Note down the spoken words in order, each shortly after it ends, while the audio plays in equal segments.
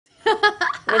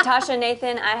Natasha,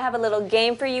 Nathan, I have a little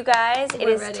game for you guys. It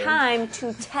is time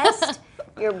to test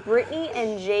your Britney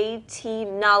and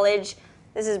JT knowledge.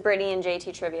 This is Britney and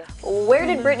JT trivia. Where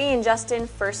did Britney and Justin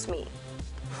first meet?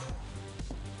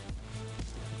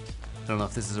 I don't know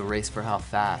if this is a race for how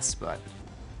fast, but...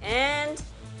 And...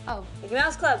 Oh, Mickey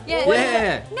Mouse Club.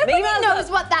 Yeah. Nobody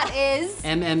knows what that is.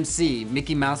 MMC,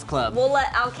 Mickey Mouse Club.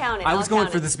 I'll count it. I was going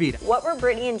for the speed. What were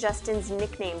Britney and Justin's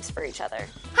nicknames for each other?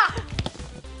 Ha!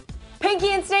 Pinky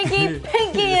and Stinky,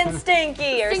 Pinky and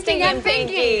Stinky, or Stinky and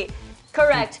Pinky.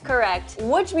 Correct.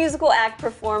 Which musical act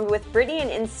performed with Britney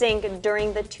and NSYNC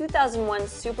during the 2001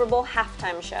 Super Bowl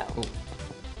halftime show?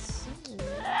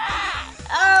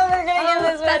 Oh, we're gonna give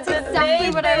this one that's to exactly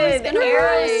what I was gonna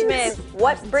write. Aerosmith.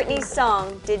 What Britney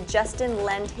song did Justin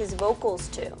lend his vocals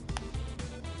to?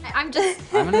 I'm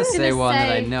gonna say one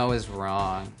that I know is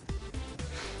wrong.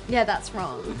 Yeah, that's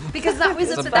wrong. Because that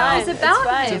was about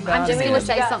him. I'm just gonna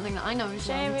say something that I know is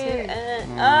wrong too.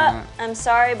 I'm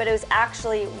sorry, but it was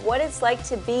actually What It's Like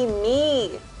to Be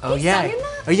Me. Oh yeah.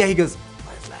 Oh yeah, he goes,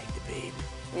 what it's like to be.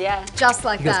 Yeah. Just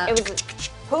like that. It was,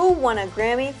 who won a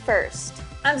Grammy first?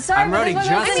 I'm sorry, but this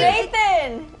one was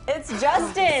Nathan. It's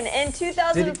Justin in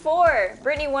 2004.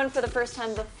 Britney won for the first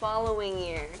time the following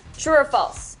year. True or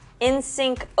false?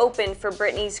 NSYNC opened for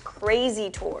Britney's Crazy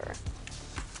Tour.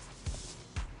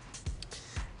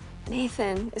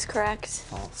 Nathan is correct.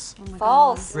 False. Oh my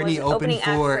False. Britney opened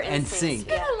for NSYNC. It's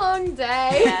been a long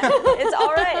day. Yeah. It's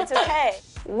all right. It's okay.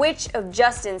 Which of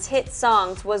Justin's hit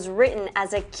songs was written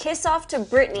as a kiss-off to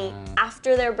Britney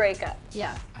after their breakup?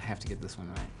 Yeah. I have to get this one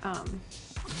right.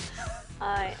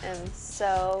 I am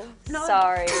so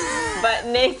sorry, but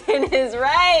Nathan is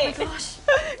right. Oh my gosh.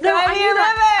 No, I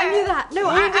knew that. No,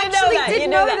 I actually did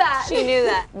know that. She knew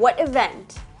that. What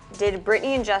event did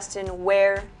Britney and Justin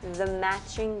wear the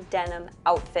matching denim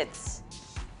outfits?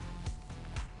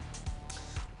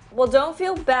 Well, don't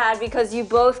feel bad because you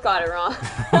both got it wrong.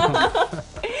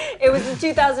 It was the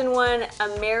 2001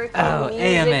 American Music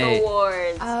AMA.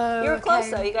 Awards. Oh, you were close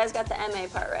though. You guys got the MA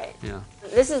part right. Yeah.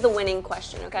 This is the winning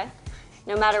question, okay?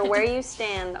 No matter where you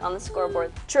stand on the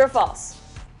scoreboard. True or false?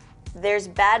 There's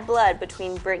bad blood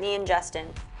between Britney and Justin.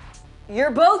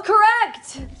 You're both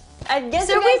correct! I guess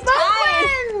so we both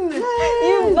win!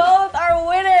 You both are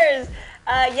winners!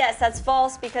 Yes, that's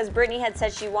false because Britney had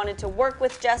said she wanted to work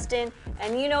with Justin,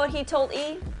 and you know what he told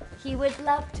E? He would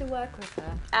love to work with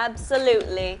her.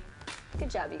 Absolutely. Good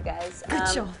job, you guys. Good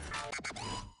job.